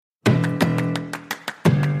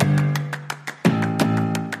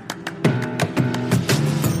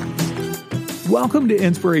Welcome to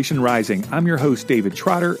Inspiration Rising. I'm your host, David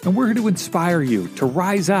Trotter, and we're here to inspire you to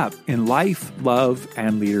rise up in life, love,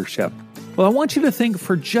 and leadership. Well, I want you to think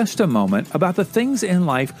for just a moment about the things in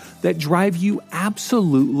life that drive you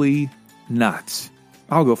absolutely nuts.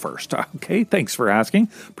 I'll go first. Okay, thanks for asking.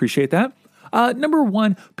 Appreciate that. Number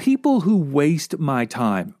one, people who waste my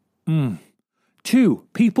time. 2,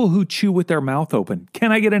 people who chew with their mouth open.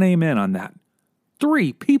 Can I get an amen on that?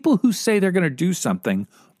 3, people who say they're going to do something,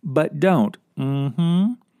 but don't.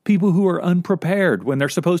 People who are unprepared when they're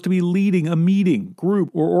supposed to be leading a meeting,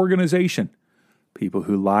 group, or organization. People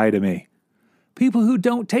who lie to me. People who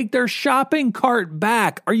don't take their shopping cart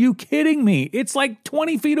back. Are you kidding me? It's like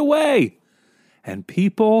 20 feet away. And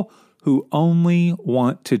people who only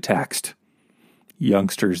want to text.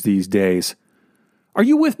 Youngsters these days. Are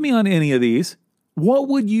you with me on any of these? What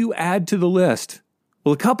would you add to the list?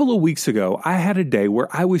 Well, a couple of weeks ago, I had a day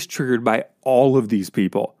where I was triggered by all of these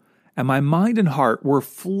people. And my mind and heart were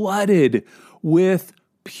flooded with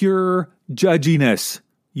pure judginess.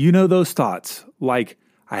 You know those thoughts, like,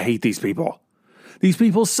 I hate these people. These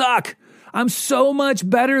people suck. I'm so much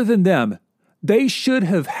better than them. They should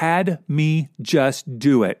have had me just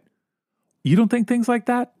do it. You don't think things like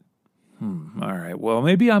that? All right, well,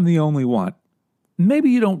 maybe I'm the only one.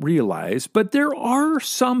 Maybe you don't realize, but there are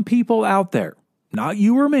some people out there, not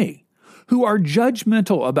you or me, who are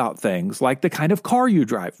judgmental about things like the kind of car you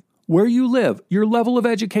drive, where you live, your level of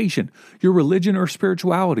education, your religion or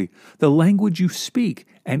spirituality, the language you speak,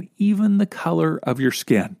 and even the color of your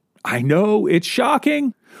skin. I know, it's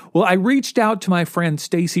shocking. Well, I reached out to my friend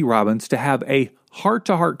Stacey Robbins to have a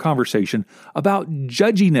heart-to-heart conversation about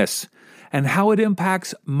judginess and how it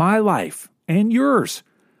impacts my life and yours.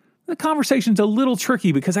 The conversation's a little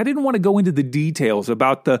tricky because I didn't want to go into the details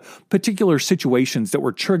about the particular situations that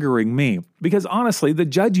were triggering me, because honestly, the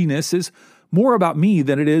judginess is more about me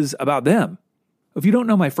than it is about them. If you don't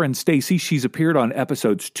know my friend Stacey, she's appeared on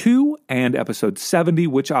episodes 2 and episode 70,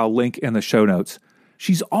 which I'll link in the show notes.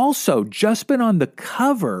 She's also just been on the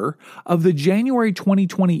cover of the January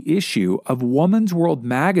 2020 issue of Woman's World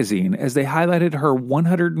magazine as they highlighted her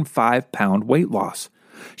 105-pound weight loss.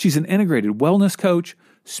 She's an integrated wellness coach,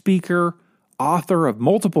 speaker, author of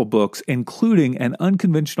multiple books, including An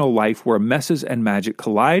Unconventional Life Where Messes and Magic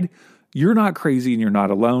Collide, You're Not Crazy and You're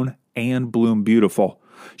Not Alone, and Bloom Beautiful.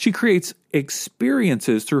 She creates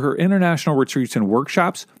experiences through her international retreats and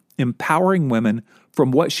workshops, empowering women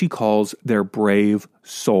from what she calls their brave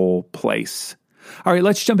soul place. All right,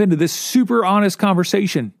 let's jump into this super honest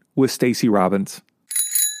conversation with Stacey Robbins.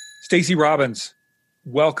 Stacey Robbins,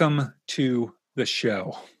 welcome to the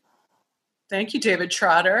show. Thank you, David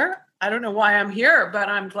Trotter. I don't know why I'm here, but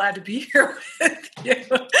I'm glad to be here with you.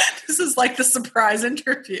 This is like the surprise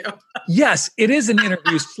interview. Yes, it is an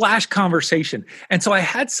interview / conversation. And so I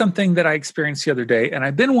had something that I experienced the other day, and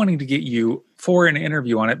I've been wanting to get you for an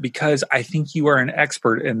interview on it because I think you are an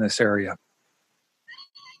expert in this area.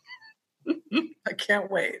 I can't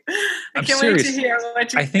wait. I'm can't serious. wait to hear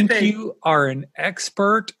what you I think you are an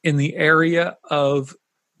expert in the area of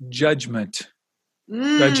judgment.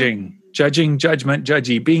 Judging, judgment,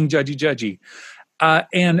 judgy, being judgy.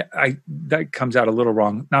 And that comes out a little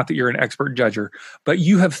wrong. Not that you're an expert judger, but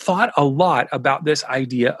you have thought a lot about this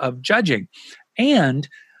idea of judging. And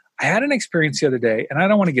I had an experience the other day, and I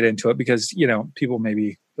don't want to get into it because, people may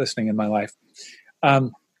be listening in my life. I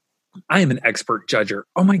am an expert judger.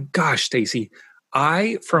 Oh my gosh, Stacey.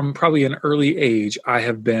 From probably an early age, I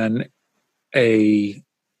have been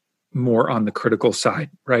more on the critical side,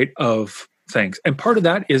 right, of things. And part of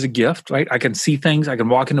that is a gift, right? I can see things. I can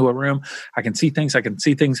walk into a room. I can see things,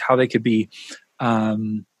 how they could be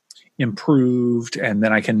improved. And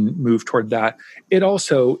then I can move toward that. It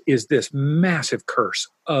also is this massive curse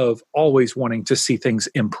of always wanting to see things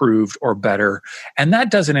improved or better. And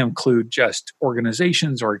that doesn't include just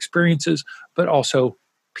organizations or experiences, but also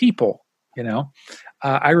people,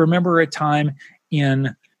 I remember a time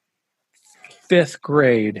in 5th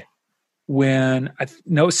grade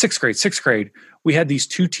sixth grade, we had these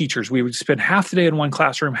 2 teachers. We would spend half the day in one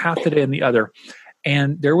classroom, half the day in the other.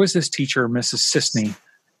 And there was this teacher, Mrs. Sisney,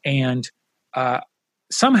 and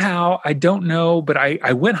somehow, I don't know, but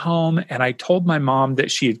I went home and I told my mom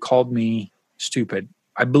that she had called me stupid.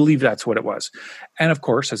 I believe that's what it was. And of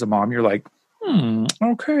course, as a mom, you're like,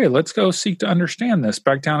 okay, let's go seek to understand this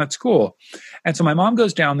back down at school. And so my mom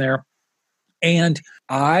goes down there. And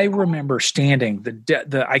I remember standing,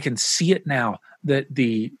 I can see it now, that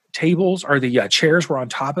the tables or the chairs were on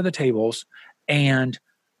top of the tables. And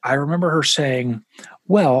I remember her saying,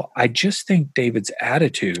 well, I just think David's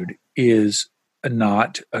attitude is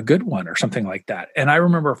not a good one or something like that. And I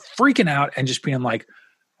remember freaking out and just being like,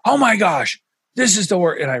 oh my gosh, this is the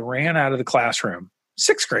worst. And I ran out of the classroom.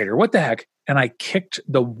 Sixth grader, what the heck? And I kicked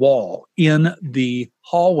the wall in the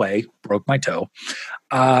hallway, broke my toe.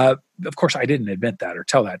 Of course, I didn't admit that or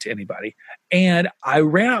tell that to anybody. And I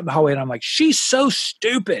ran out the hallway and I'm like, she's so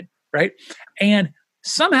stupid, right? And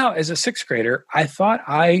somehow as a sixth grader, I thought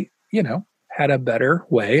I, had a better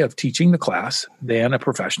way of teaching the class than a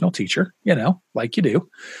professional teacher, like you do.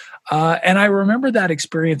 And I remember that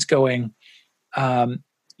experience going,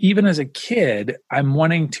 even as a kid, I'm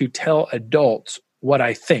wanting to tell adults what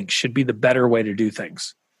I think should be the better way to do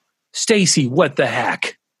things. Stacy, what the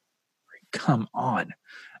heck? Come on.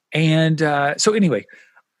 And so anyway,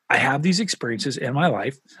 I have these experiences in my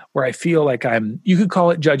life where I feel like you could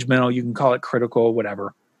call it judgmental, you can call it critical,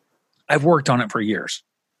 whatever. I've worked on it for years.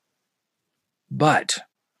 But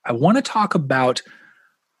I want to talk about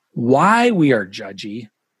why we are judgy,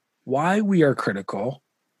 why we are critical,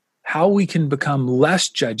 how we can become less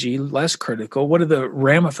judgy, less critical, what are the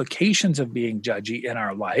ramifications of being judgy in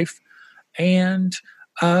our life, and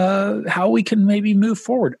how we can maybe move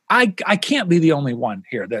forward. I can't be the only one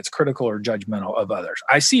here that's critical or judgmental of others.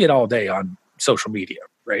 I see it all day on social media,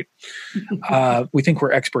 right? We think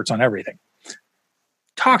we're experts on everything.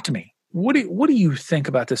 Talk to me. What do you think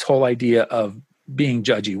about this whole idea of being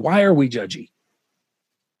judgy? Why are we judgy?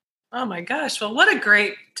 Oh my gosh. Well, what a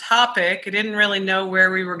great topic. I didn't really know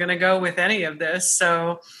where we were going to go with any of this.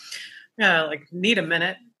 So, need a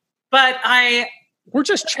minute. But we're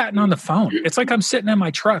just chatting on the phone. It's like I'm sitting in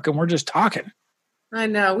my truck and we're just talking. I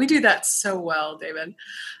know. We do that so well, David.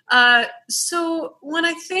 So when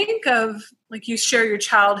I think of, like, you share your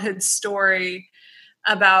childhood story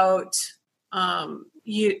about,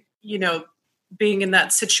 being in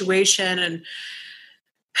that situation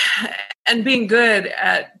and being good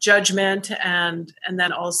at judgment and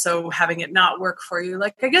then also having it not work for you.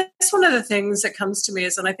 Like, I guess one of the things that comes to me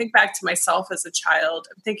is when I think back to myself as a child,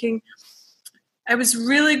 I'm thinking I was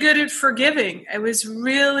really good at forgiving. I was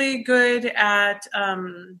really good at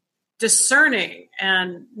discerning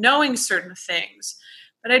and knowing certain things.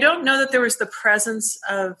 But I don't know that there was the presence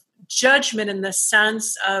of judgment in the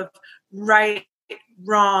sense of right,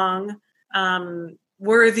 wrong,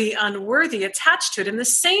 worthy, unworthy attached to it. In the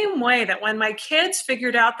same way that when my kids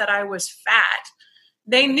figured out that I was fat,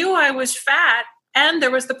 they knew I was fat and there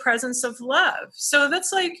was the presence of love. So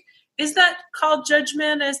that's like, is that called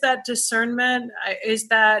judgment? Is that discernment? Is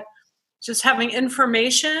that just having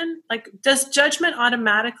information? Like, does judgment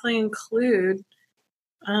automatically include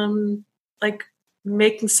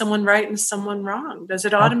making someone right and someone wrong? Does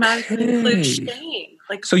it automatically include shame?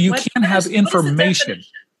 Like, so you can have information.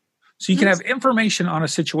 So you can have information on a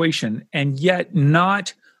situation and yet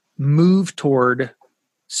not move toward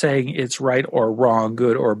saying it's right or wrong,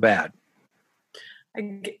 good or bad.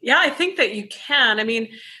 I think that you can. I mean,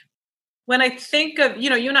 when I think of,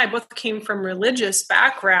 you and I both came from religious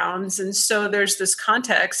backgrounds. And so there's this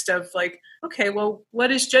context of like, okay, well,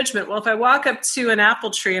 what is judgment? Well, if I walk up to an apple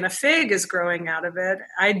tree and a fig is growing out of it,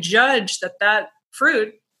 I judge that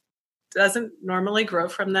fruit doesn't normally grow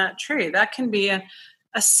from that tree. That can be an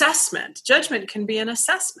assessment. Judgment can be an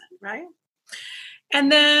assessment, right?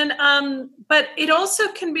 And then, but it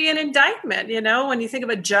also can be an indictment. When you think of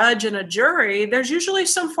a judge and a jury, there's usually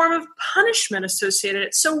some form of punishment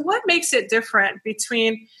associated. So what makes it different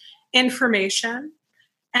between information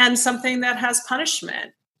and something that has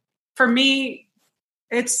punishment? For me,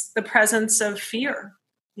 it's the presence of fear.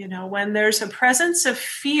 When there's a presence of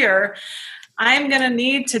fear, I'm going to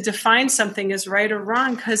need to define something as right or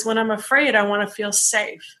wrong, because when I'm afraid, I want to feel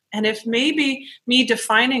safe. And if maybe me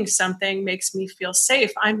defining something makes me feel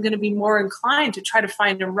safe, I'm going to be more inclined to try to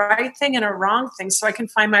find a right thing and a wrong thing so I can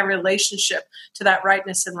find my relationship to that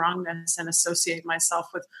rightness and wrongness and associate myself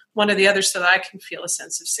with one or the other so that I can feel a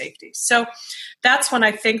sense of safety. So that's when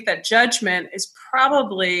I think that judgment is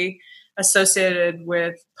probably associated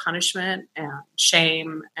with punishment and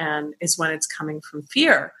shame, and is when it's coming from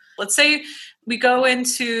fear. Let's say we go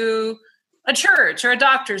into a church or a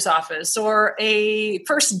doctor's office or a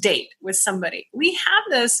first date with somebody. We have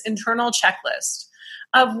this internal checklist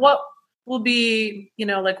of what will be,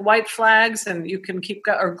 like white flags, and you can keep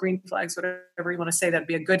or green flags, whatever you want to say, that'd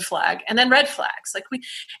be a good flag, and then red flags.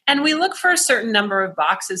 We look for a certain number of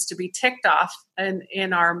boxes to be ticked off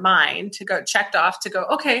in our mind, to go checked off, to go,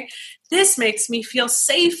 okay, this makes me feel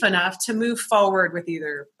safe enough to move forward with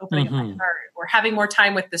either opening up my heart or having more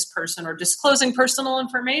time with this person or disclosing personal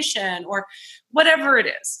information or whatever it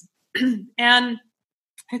is. And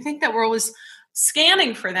I think that we're always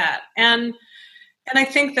scanning for that. And I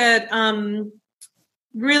think that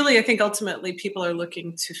really, I think ultimately people are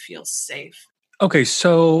looking to feel safe. Okay,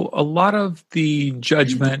 so a lot of the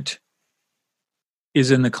judgment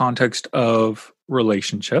is in the context of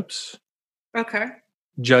relationships, Okay.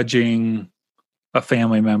 judging a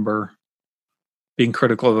family member, being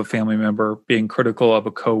critical of a family member, being critical of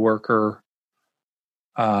a coworker.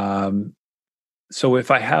 So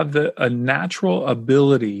if I have a natural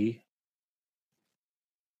ability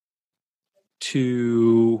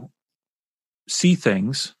to see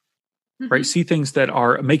things, right? Mm-hmm. See things that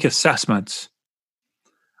make assessments.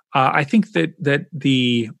 I think that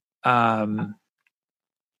the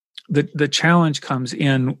challenge comes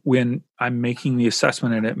in when I'm making the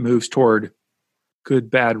assessment and it moves toward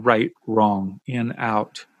good, bad, right, wrong, in,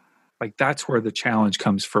 out. Like that's where the challenge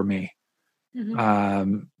comes for me.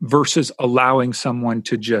 Mm-hmm. Versus allowing someone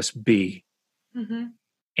to just be Mm-hmm.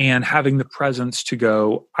 and having the presence to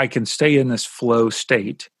go, I can stay in this flow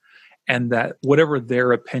state, and that whatever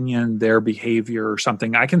their opinion, their behavior or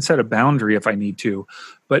something, I can set a boundary if I need to,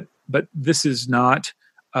 but this is not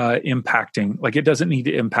impacting, like it doesn't need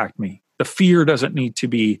to impact me. The fear doesn't need to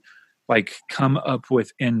be like come up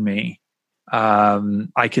within me.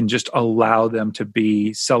 I can just allow them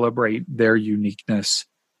to celebrate their uniqueness.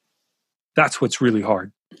 That's what's really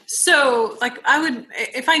hard. So, like,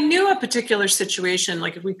 if I knew a particular situation,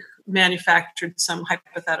 like if we manufactured some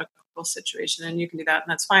hypothetical situation, and you can do that, and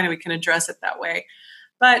that's fine, and we can address it that way.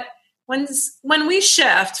 But when we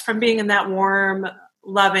shift from being in that warm,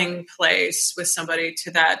 loving place with somebody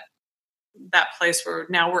to that place where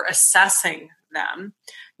now we're assessing them,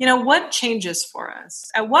 what changes for us?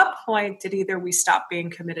 At what point did either we stop being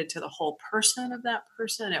committed to the whole person of that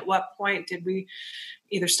person? At what point did we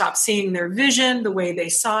either stop seeing their vision the way they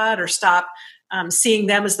saw it, or stop seeing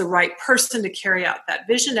them as the right person to carry out that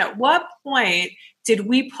vision? At what point did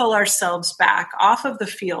we pull ourselves back off of the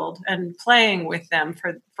field and playing with them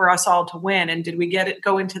for us all to win? And did we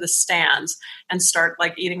go into the stands and start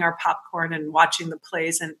like eating our popcorn and watching the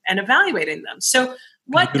plays and evaluating them? So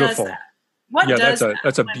what Beautiful. does that? What does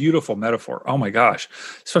that's a beautiful metaphor. Oh my gosh.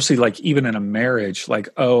 Especially like even in a marriage, like,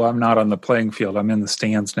 oh, I'm not on the playing field. I'm in the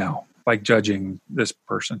stands now, like judging this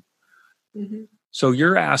person. Mm-hmm. So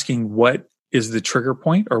you're asking what is the trigger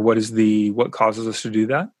point, or what causes us to do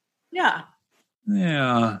that? Yeah.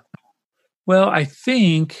 Yeah. Well, I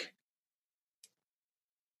think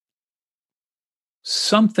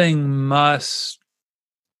something must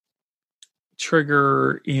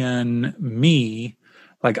trigger in me,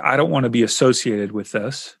 like, I don't want to be associated with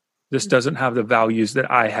this. This doesn't have the values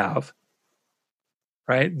that I have,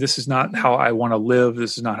 right? This is not how I want to live.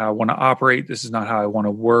 This is not how I want to operate. This is not how I want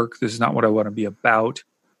to work. This is not what I want to be about.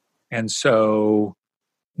 And so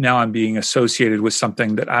now I'm being associated with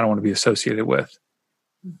something that I don't want to be associated with.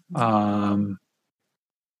 I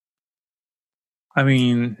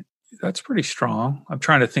mean, that's pretty strong. I'm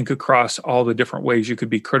trying to think across all the different ways you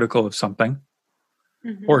could be critical of something.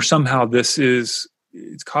 Mm-hmm. Or somehow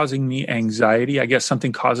it's causing me anxiety. I guess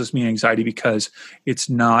something causes me anxiety because it's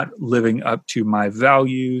not living up to my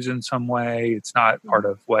values in some way. It's not part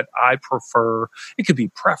of what I prefer. It could be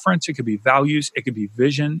preference. It could be values. It could be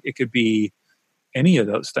vision. It could be any of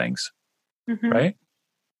those things. Mm-hmm. Right?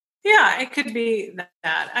 Yeah, it could be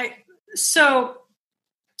that. So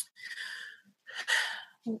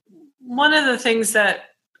one of the things that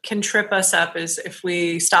can trip us up is if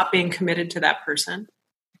we stop being committed to that person,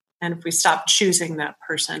 and if we stop choosing that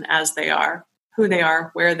person as they are, who they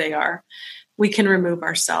are, where they are, we can remove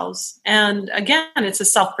ourselves. And again, it's a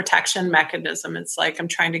self-protection mechanism. It's like I'm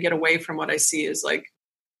trying to get away from what I see as like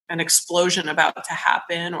an explosion about to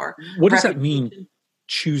happen. Or what does that mean,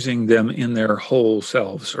 choosing them in their whole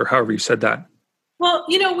selves, or however you said that? Well,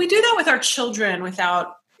 we do that with our children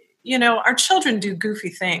without, our children do goofy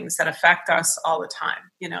things that affect us all the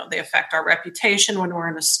time. They affect our reputation when we're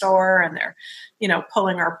in a store and they're,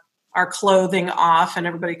 pulling our clothing off and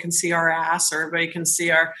everybody can see our ass or everybody can see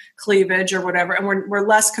our cleavage or whatever. And we're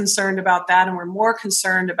less concerned about that. And we're more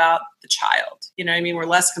concerned about the child. We're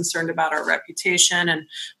less concerned about our reputation, and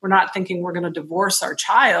we're not thinking we're going to divorce our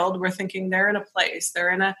child. We're thinking they're in a place,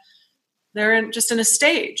 they're just in a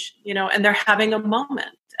stage, and they're having a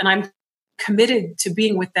moment. And I'm committed to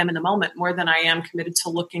being with them in the moment more than I am committed to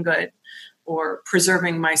looking good or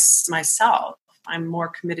preserving myself. I'm more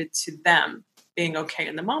committed to them being okay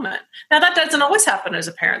in the moment. Now, that doesn't always happen as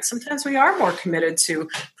a parent. Sometimes we are more committed to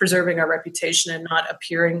preserving our reputation and not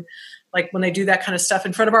appearing like when they do that kind of stuff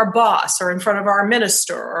in front of our boss or in front of our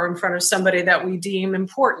minister or in front of somebody that we deem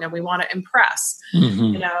important and we want to impress,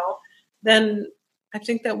 then I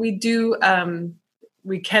think that we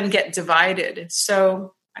can get divided.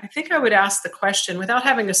 So I think I would ask the question without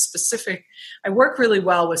having a specific. I work really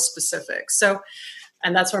well with specifics.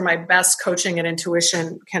 And that's where my best coaching and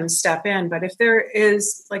intuition can step in. But if there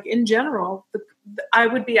is, like in general, I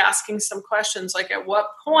would be asking some questions like, at what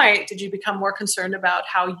point did you become more concerned about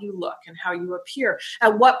how you look and how you appear?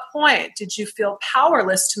 At what point did you feel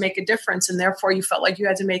powerless to make a difference, and therefore you felt like you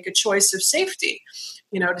had to make a choice of safety,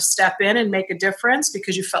 to step in and make a difference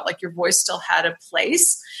because you felt like your voice still had a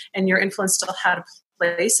place and your influence still had a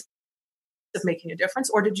place of making a difference?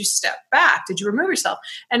 Or did you step back? Did you remove yourself?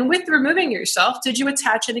 And with removing yourself, did you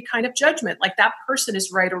attach any kind of judgment, like that person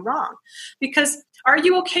is right or wrong? Because are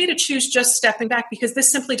you okay to choose just stepping back because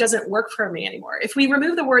this simply doesn't work for me anymore? If we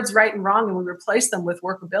remove the words right and wrong and we replace them with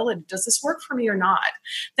workability, does this work for me or not?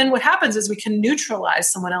 Then what happens is we can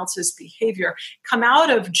neutralize someone else's behavior, come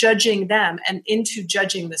out of judging them and into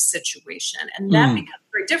judging the situation. And that becomes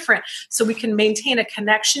very different. So we can maintain a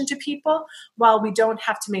connection to people while we don't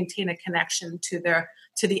have to maintain a connection to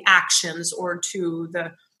the actions or to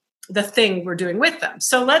the thing we're doing with them.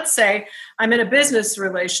 So let's say I'm in a business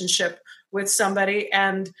relationship with somebody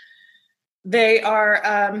and they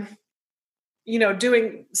are,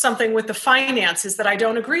 doing something with the finances that I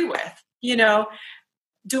don't agree with.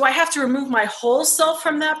 Do I have to remove my whole self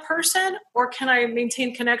from that person, or can I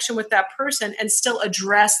maintain connection with that person and still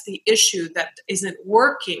address the issue that isn't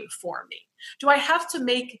working for me? Do I have to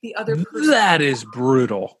make the other person? That is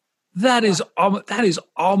brutal. That is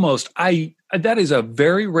a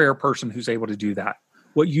very rare person who's able to do that.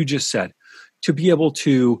 What you just said, to be able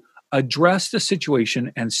to address the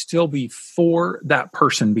situation and still be for that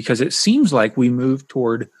person, because it seems like we move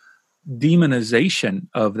toward demonization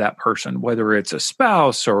of that person, whether it's a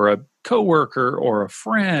spouse or a coworker or a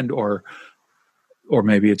friend, or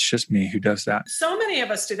maybe it's just me who does that. So many of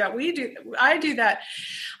us do that. I do that.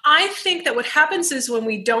 I think that what happens is when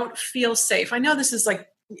we don't feel safe. I know this is like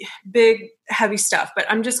big, heavy stuff, but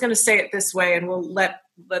I'm just going to say it this way and we'll let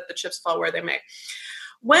the chips fall where they may.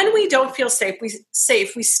 When we don't feel safe,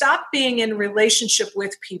 we stop being in relationship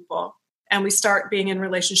with people and we start being in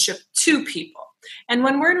relationship to people. And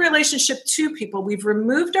when we're in relationship to people, we've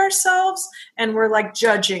removed ourselves and we're like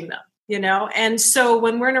judging them, And so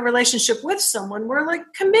when we're in a relationship with someone, we're like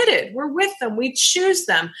committed. We're with them. We choose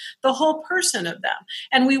them, the whole person of them,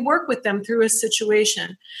 and we work with them through a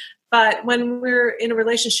situation. But when we're in a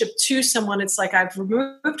relationship to someone, it's like I've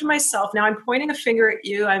removed myself. Now I'm pointing a finger at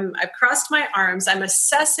you. I've crossed my arms. I'm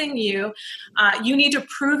assessing you. You need to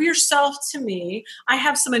prove yourself to me. I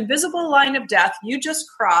have some invisible line of death you just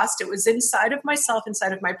crossed. It was inside of myself,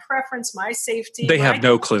 inside of my preference, my safety. They have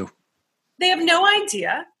no clue. They have no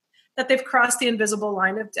idea that they've crossed the invisible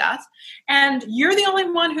line of death. And you're the only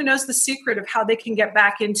one who knows the secret of how they can get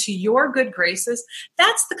back into your good graces.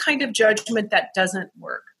 That's the kind of judgment that doesn't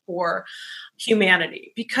work for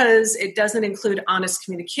humanity, because it doesn't include honest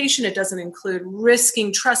communication. It doesn't include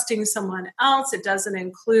trusting someone else. It doesn't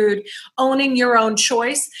include owning your own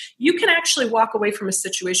choice. You can actually walk away from a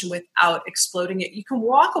situation without exploding it. You can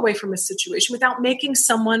walk away from a situation without making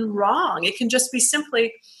someone wrong. It can just be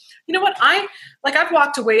simply, you know what? I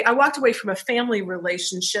walked away from a family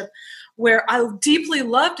relationship where I deeply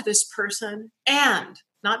loved this person, and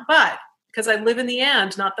not but, because I live in the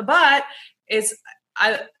and, not the but, is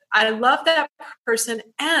I love that person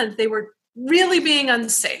and they were really being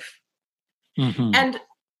unsafe. Mm-hmm. And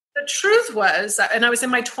the truth was, and I was in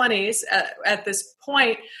my 20s at this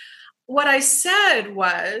point, what I said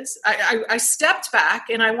was, I stepped back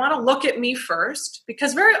and I want to look at me first,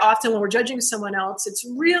 because very often when we're judging someone else, it's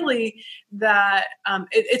really that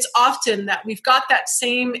it's often that we've got that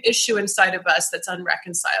same issue inside of us that's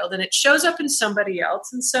unreconciled and it shows up in somebody else.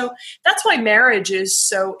 And so that's why marriage is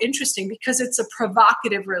so interesting, because it's a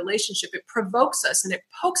provocative relationship. It provokes us and it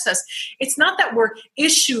pokes us. It's not that we're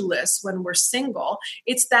issueless when we're single.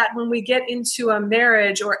 It's that when we get into a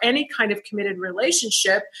marriage or any kind of committed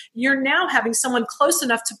relationship, you're now having someone close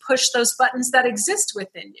enough to push those buttons that exist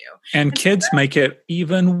within you. And kids make it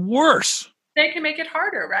even worse. They can make it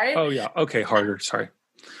harder, right? Oh, yeah. Okay, harder. Sorry.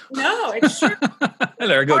 No, it's true.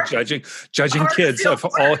 There I go, judging kids of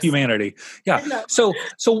all humanity. Yeah. So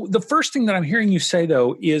the first thing that I'm hearing you say,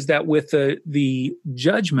 though, is that with the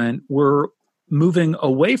judgment, we're moving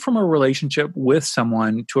away from a relationship with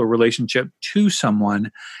someone to a relationship to someone.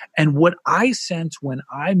 And what I sense when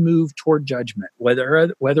I move toward judgment, whether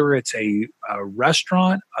it's a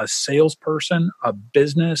restaurant, a salesperson, a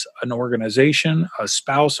business, an organization, a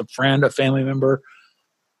spouse, a friend, a family member,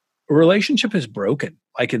 a relationship is broken,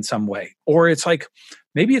 like in some way. Or it's like,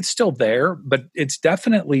 maybe it's still there, but it's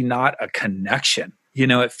definitely not a connection.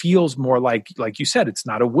 It feels more like you said, it's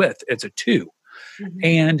not a with, it's a to. Mm-hmm.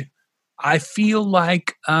 And I feel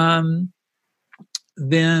like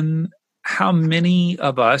then how many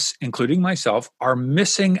of us, including myself, are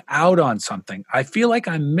missing out on something. I feel like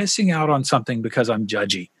I'm missing out on something because I'm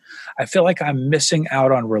judgy. I feel like I'm missing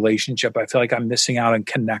out on relationship. I feel like I'm missing out on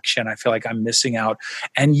connection. I feel like I'm missing out.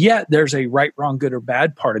 And yet there's a right, wrong, good, or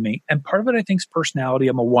bad part of me. And part of it, I think, is personality.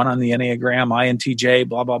 I'm a 1 on the Enneagram, INTJ,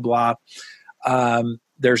 blah, blah, blah.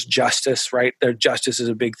 There's justice, right? Justice is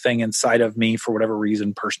a big thing inside of me for whatever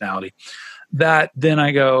reason, personality. That then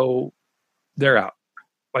I go, they're out.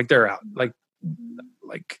 Like they're out. Like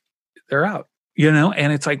they're out.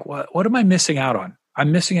 And it's like, what am I missing out on?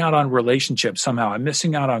 I'm missing out on relationships somehow. I'm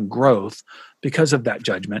missing out on growth because of that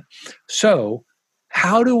judgment. So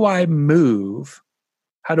how do we move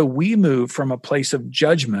from a place of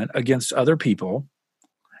judgment against other people?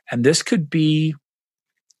 And this could be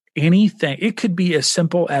anything. It could be as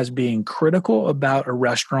simple as being critical about a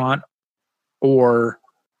restaurant or,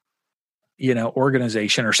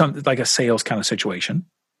 organization or something like a sales kind of situation.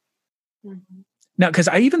 Mm-hmm. Now, because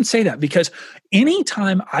I even say that because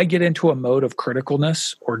anytime I get into a mode of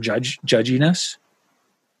criticalness or judginess,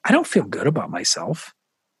 I don't feel good about myself.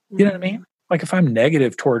 You know what I mean? Like if I'm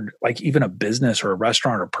negative toward like even a business or a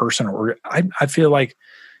restaurant or person, or I feel like,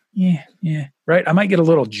 yeah, right. I might get a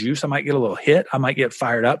little juice. I might get a little hit. I might get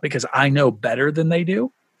fired up because I know better than they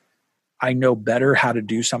do. I know better how to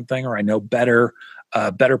do something, or I know better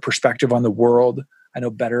perspective on the world. I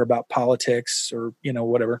know better about politics or,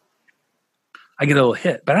 whatever. I get a little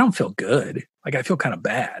hit, but I don't feel good. Like I feel kind of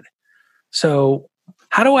bad. So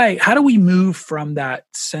how do we move from that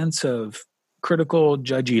sense of critical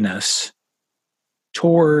judginess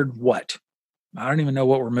toward what? I don't even know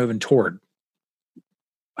what we're moving toward.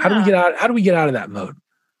 How do we get out of that mode?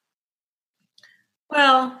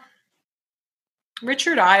 Well,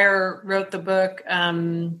 Richard Eyre wrote the book,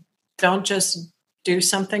 Don't Just Do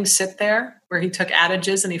Something, Sit There, where he took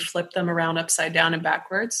adages and he flipped them around upside down and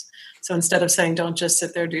backwards. So instead of saying, don't just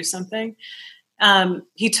sit there, do something.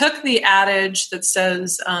 He took the adage that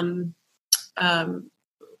says,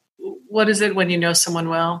 what is it when you know someone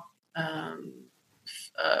well?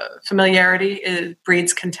 Familiarity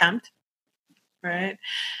breeds contempt, right?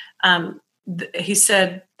 He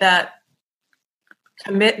said that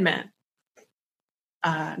commitment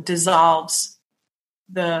dissolves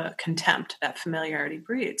the contempt that familiarity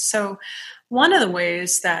breeds. So one of the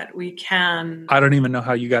ways that we can... I don't even know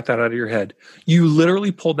how you got that out of your head. You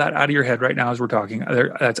literally pulled that out of your head right now as we're talking.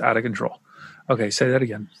 That's out of control. Okay, say that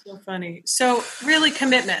again. So funny. So really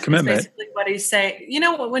commitment is basically what he's saying.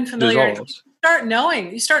 When familiarity...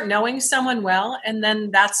 You start knowing someone well, and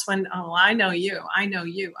then that's when, I know you.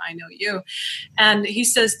 And he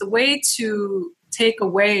says the way to take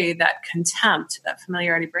away that contempt that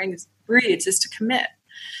familiarity breeds is to commit.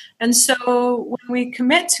 And so when we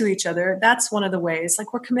commit to each other, that's one of the ways,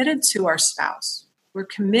 like we're committed to our spouse. We're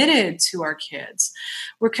committed to our kids.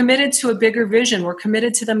 We're committed to a bigger vision. We're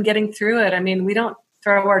committed to them getting through it. I mean, we don't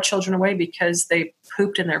throw our children away because they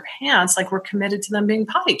pooped in their pants. Like we're committed to them being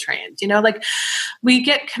potty trained, like we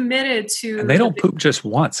get committed to. And they don't poop just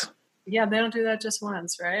once. Yeah, they don't do that just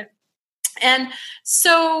once, right? And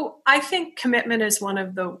so I think commitment is one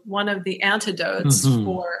of the antidotes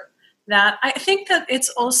for that. I think that it's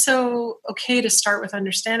also okay to start with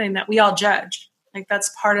understanding that we all judge. Like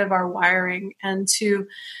that's part of our wiring, and to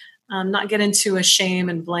not get into a shame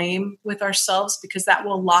and blame with ourselves, because that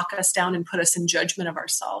will lock us down and put us in judgment of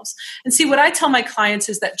ourselves. And see, what I tell my clients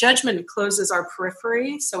is that judgment closes our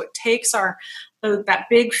periphery. So it takes that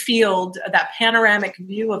big field, that panoramic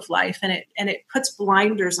view of life, and it puts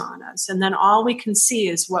blinders on us. And then all we can see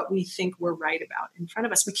is what we think we're right about in front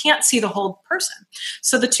of us. We can't see the whole person.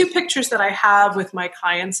 So the two pictures that I have with my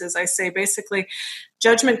clients is I say basically,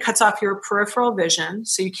 judgment cuts off your peripheral vision,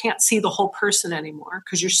 so you can't see the whole person anymore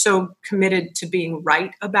because you're so committed to being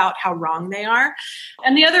right about how wrong they are.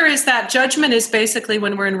 And the other is that judgment is basically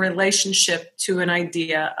when we're in relationship to an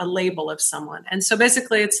idea, a label of someone. And so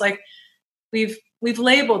basically it's like we've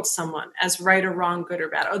labeled someone as right or wrong, good or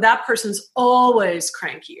bad. Oh, that person's always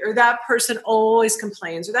cranky, or that person always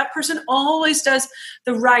complains, or that person always does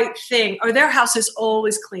the right thing, or their house is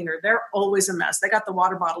always cleaner. They're always a mess. They got the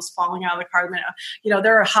water bottles falling out of the car.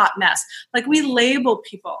 They're a hot mess. Like we label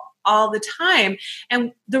people all the time.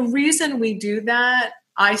 And the reason we do that,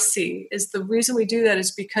 I see, is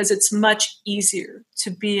because it's much easier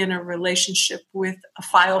to be in a relationship with a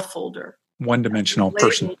file folder. One-dimensional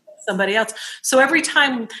person. Somebody else. So every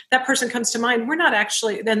time that person comes to mind, we're not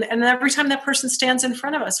actually, and every time that person stands in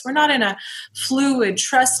front of us, we're not in a fluid,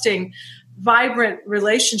 trusting, vibrant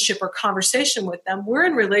relationship or conversation with them. We're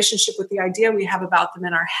in relationship with the idea we have about them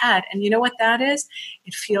in our head. And you know what that is?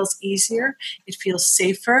 It feels easier. It feels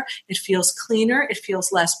safer. It feels cleaner. It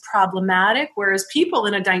feels less problematic. Whereas people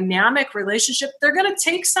in a dynamic relationship, they're going to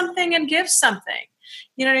take something and give something.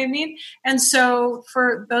 You know what I mean? And so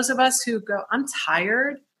for those of us who go, I'm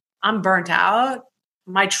tired, I'm burnt out,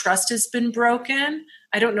 my trust has been broken,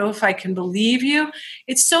 I don't know if I can believe you.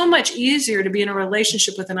 It's so much easier to be in a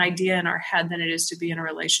relationship with an idea in our head than it is to be in a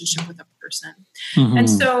relationship with a person. Mm-hmm. And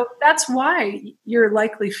so that's why you're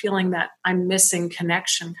likely feeling that I'm missing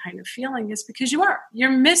connection kind of feeling, is because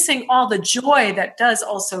you're missing all the joy that does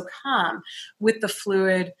also come with the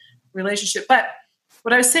fluid relationship. But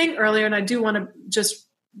what I was saying earlier, and I do want to just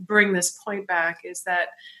bring this point back, is that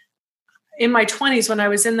in my 20s, when I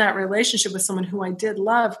was in that relationship with someone who I did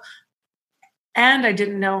love, and I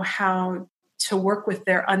didn't know how to work with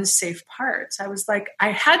their unsafe parts, I was like,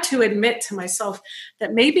 I had to admit to myself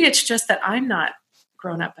that maybe it's just that I'm not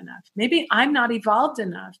grown up enough. Maybe I'm not evolved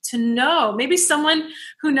enough to know. Maybe someone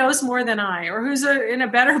who knows more than I, or who's in a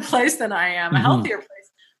better place than I am, a healthier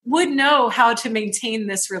place, would know how to maintain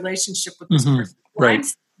this relationship with this person who I'm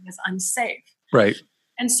saying is unsafe. Right.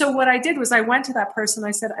 And so what I did was I went to that person.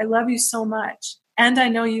 I said, I love you so much. And I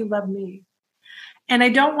know you love me. And I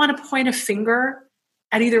don't want to point a finger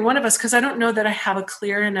at either one of us, because I don't know that I have a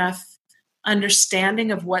clear enough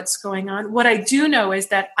understanding of what's going on. What I do know is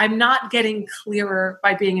that I'm not getting clearer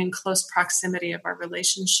by being in close proximity of our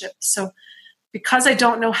relationship. So because I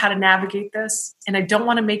don't know how to navigate this, and I don't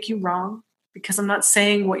want to make you wrong, because I'm not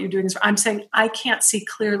saying what you're doing is wrong, I'm saying I can't see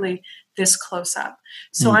clearly this close up.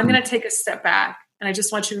 So I'm going to take a step back. And I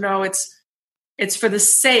just want you to know it's for the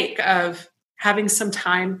sake of having some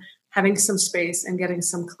time, having some space, and getting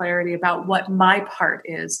some clarity about what my part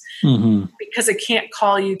is, because I can't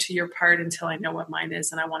call you to your part until I know what mine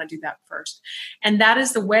is. And I want to do that first. And that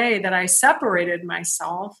is the way that I separated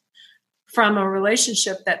myself from a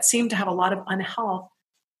relationship that seemed to have a lot of unhealth.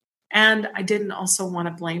 And I didn't also want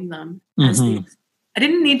to blame them. I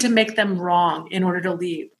didn't need to make them wrong in order to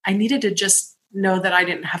leave. I needed to just know that I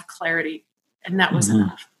didn't have clarity, and that was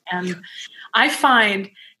enough. And I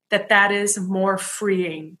find that is more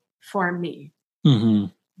freeing for me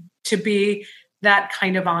to be that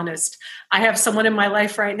kind of honest. I have someone in my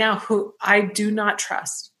life right now who I do not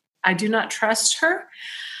trust. I do not trust her.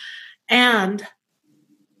 And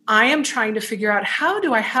I am trying to figure out, how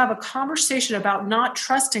do I have a conversation about not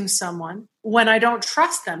trusting someone when I don't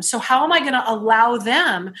trust them? So how am I going to allow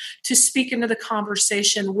them to speak into the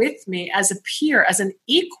conversation with me as a peer, as an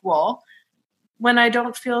equal, when I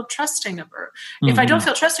don't feel trusting of her? If I don't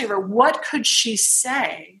feel trusting of her, what could she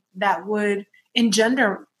say that would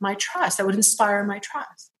engender my trust, that would inspire my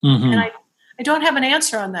trust? And I don't have an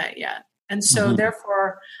answer on that yet. And so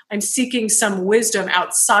therefore, I'm seeking some wisdom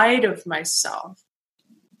outside of myself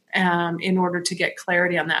in order to get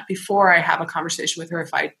clarity on that before I have a conversation with her,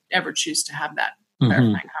 if I ever choose to have that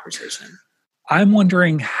clarifying conversation. I'm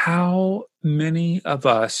wondering how many of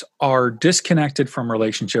us are disconnected from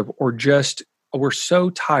relationship, or just we're so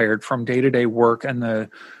tired from day-to-day work and the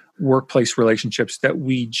workplace relationships that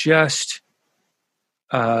we just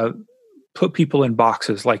put people in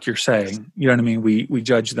boxes, like you're saying. You know what I mean? We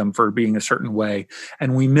judge them for being a certain way,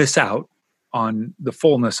 and we miss out on the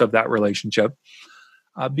fullness of that relationship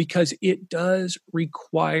because it does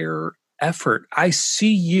require effort. I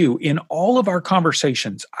see you in all of our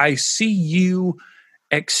conversations. I see you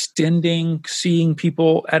extending, seeing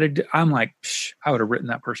people I'm like, I would have written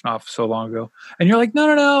that person off so long ago. And you're like, no,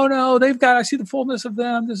 I see the fullness of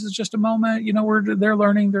them. This is just a moment, they're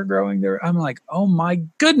learning, they're growing. I'm like, oh my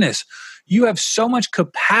goodness, you have so much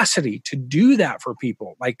capacity to do that for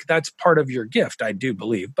people. Like, that's part of your gift, I do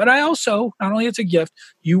believe. But I also, not only it's a gift,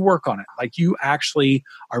 you work on it. Like, you actually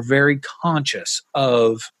are very conscious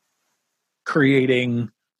of creating,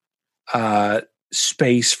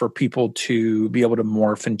 space for people to be able to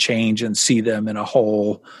morph and change and see them in a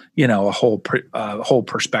whole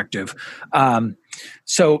perspective.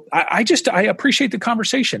 So I appreciate the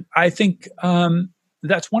conversation. I think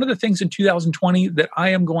that's one of the things in 2020 that I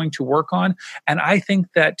am going to work on. And I think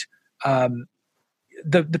that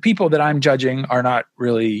the people that I'm judging are not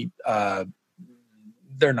really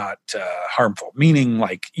they're not harmful, meaning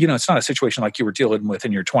like, it's not a situation like you were dealing with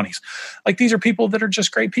in your 20s. Like, these are people that are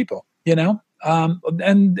just great people, and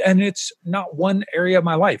it's not one area of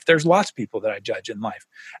my life. There's lots of people that I judge in life.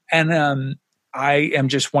 And I am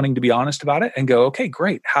just wanting to be honest about it and go, okay,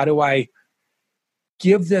 great. How do I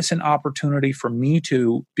give this an opportunity for me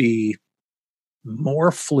to be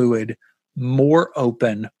more fluid, more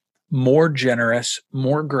open, more generous,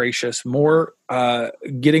 more gracious, more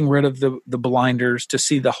getting rid of the blinders to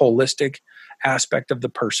see the holistic aspect of the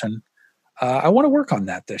person. I want to work on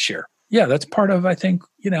that this year. Yeah, that's part of, I think,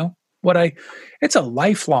 that's a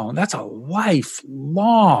lifelong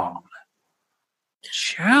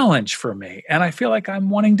challenge for me. And I feel like I'm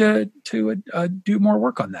wanting to do more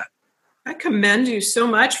work on that. I commend you so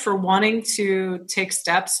much for wanting to take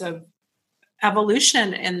steps of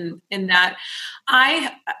evolution in that.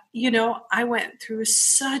 I went through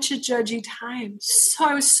such a judgy time. So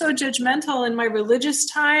I was so judgmental in my religious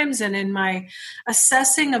times and in my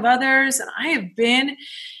assessing of others. And I have been,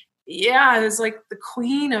 I was like the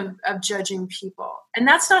queen of judging people. And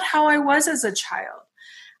that's not how I was as a child.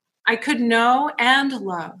 I could know and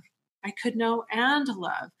love.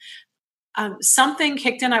 Something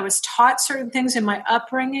kicked in. I was taught certain things in my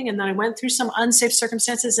upbringing, and then I went through some unsafe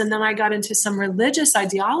circumstances, and then I got into some religious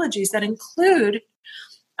ideologies that include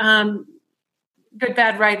good,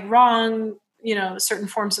 bad, right, wrong, certain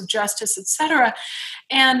forms of justice, etc.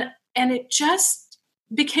 And it just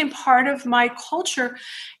became part of my culture,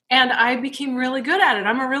 and I became really good at it.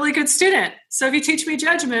 I'm a really good student. So if you teach me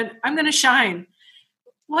judgment, I'm going to shine.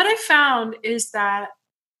 What I found is that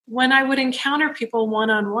when I would encounter people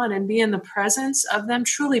one-on-one and be in the presence of them,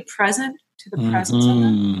 truly present to the presence of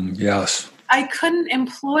them, yes, I couldn't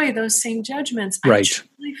employ those same judgments. Right. I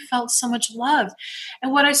truly felt so much love.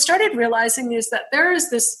 And what I started realizing is that there is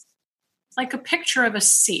this, like a picture of a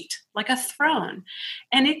seat, like a throne.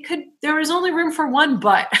 And there was only room for one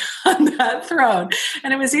butt on that throne.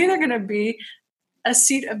 And it was either going to be a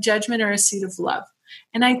seat of judgment or a seat of love.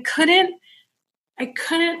 And I couldn't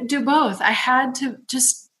do both. I had to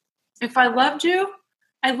just, if I loved you,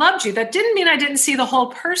 I loved you. That didn't mean I didn't see the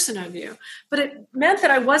whole person of you, but it meant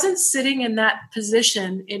that I wasn't sitting in that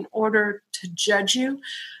position in order to judge you.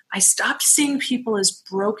 I stopped seeing people as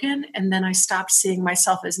broken, and then I stopped seeing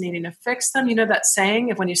myself as needing to fix them. You know that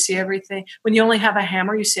saying, when you only have a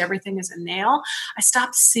hammer, you see everything as a nail. I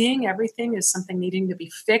stopped seeing everything as something needing to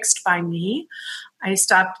be fixed by me. I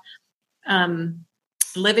stopped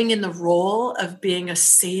living in the role of being a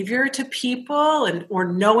savior to people or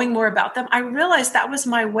knowing more about them. I realized that was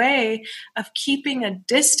my way of keeping a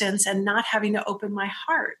distance and not having to open my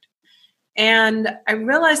heart. And I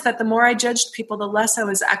realized that the more I judged people, the less I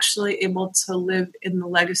was actually able to live in the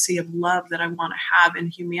legacy of love that I want to have in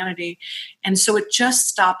humanity. And so it just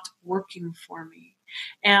stopped working for me.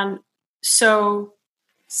 And so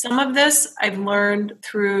some of this I've learned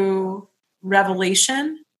through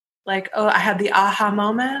revelation. Like, I had the aha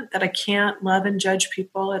moment that I can't love and judge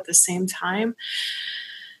people at the same time.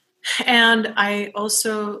 And I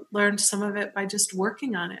also learned some of it by just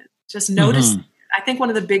working on it, just noticing. Mm-hmm. I think one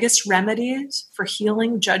of the biggest remedies for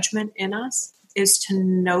healing judgment in us is to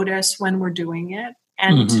notice when we're doing it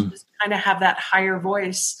and to just kind of have that higher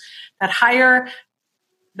voice, that higher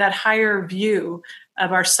view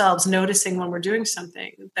of ourselves, noticing when we're doing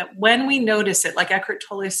something. That when we notice it, like Eckhart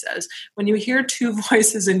Tolle says, when you hear two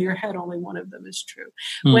voices in your head, only one of them is true.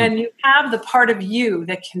 When you have the part of you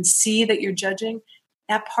that can see that you're judging,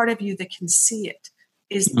 that part of you that can see it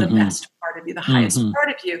is the best part of you, the highest part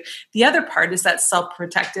of you. The other part is that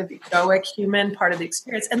self-protective, egoic, human part of the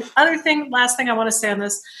experience. And the last thing I want to say on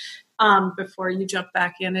this before you jump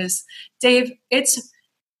back in is, Dave,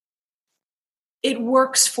 it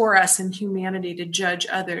works for us in humanity to judge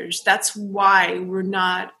others. That's why we're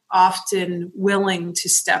not often willing to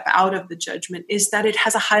step out of the judgment, is that it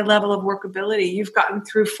has a high level of workability. You've gotten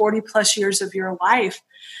through 40 plus years of your life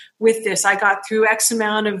with this. I got through X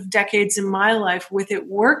amount of decades in my life with it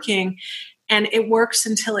working, and it works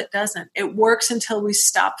until it doesn't. It works until we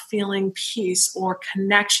stop feeling peace or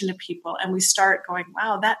connection to people, and we start going,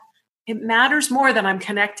 wow, it matters more than I'm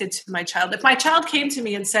connected to my child. If my child came to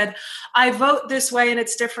me and said, I vote this way and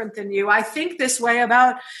it's different than you, I think this way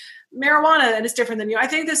about marijuana and it's different than you, I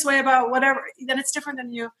think this way about whatever, then it's different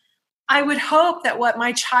than you, I would hope that what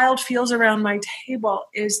my child feels around my table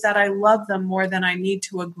is that I love them more than I need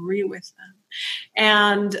to agree with them.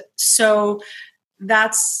 And so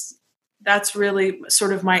that's really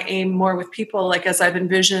sort of my aim more with people. Like, as I've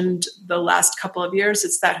envisioned the last couple of years,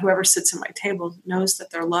 it's that whoever sits at my table knows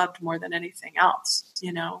that they're loved more than anything else,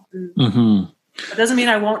 It doesn't mean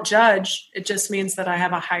I won't judge. It just means that I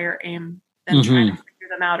have a higher aim than trying to figure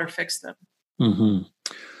them out or fix them.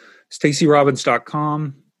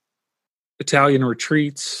 StaceyRobbins.com, Italian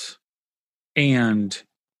retreats, and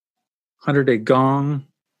 100-Day Gong.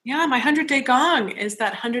 Yeah, my 100-Day Gong is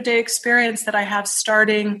that 100-day experience that I have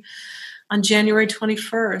starting on January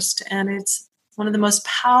 21st. And it's one of the most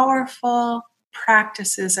powerful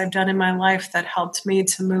practices I've done in my life that helped me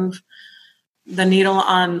to move the needle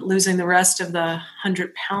on losing the rest of the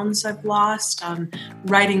 100 pounds I've lost, on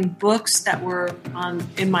writing books that were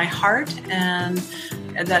in my heart and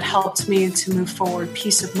that helped me to move forward,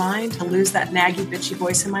 peace of mind, to lose that naggy, bitchy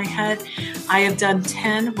voice in my head. I have done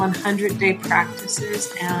 10 100-day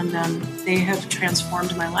practices, and they have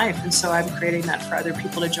transformed my life. And so I'm creating that for other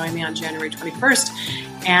people to join me on January 21st.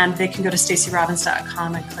 And they can go to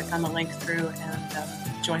staceyrobbins.com and click on the link through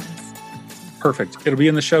and join us. Perfect. It'll be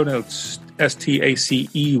in the show notes,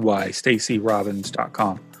 STACEY,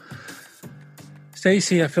 staceyrobbins.com.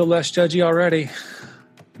 Stacey, I feel less judgy already.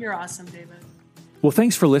 You're awesome, David. Well,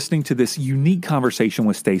 thanks for listening to this unique conversation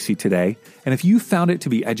with Stacey today. And if you found it to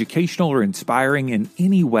be educational or inspiring in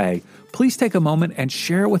any way, please take a moment and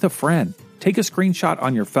share it with a friend. Take a screenshot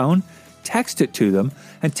on your phone, text it to them,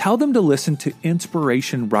 and tell them to listen to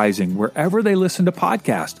Inspiration Rising wherever they listen to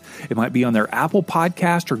podcasts. It might be on their Apple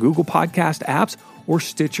Podcast or Google Podcast apps, or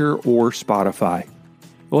Stitcher or Spotify.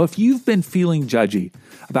 Well, if you've been feeling judgy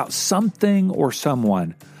about something or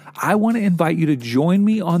someone, I want to invite you to join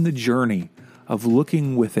me on the journey of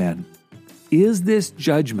looking within. Is this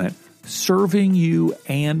judgment serving you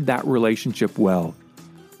and that relationship well?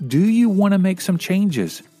 Do you want to make some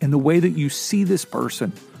changes in the way that you see this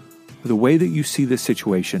person, or the way that you see this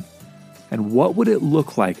situation? And what would it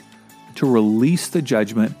look like to release the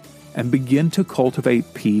judgment and begin to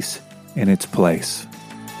cultivate peace in its place?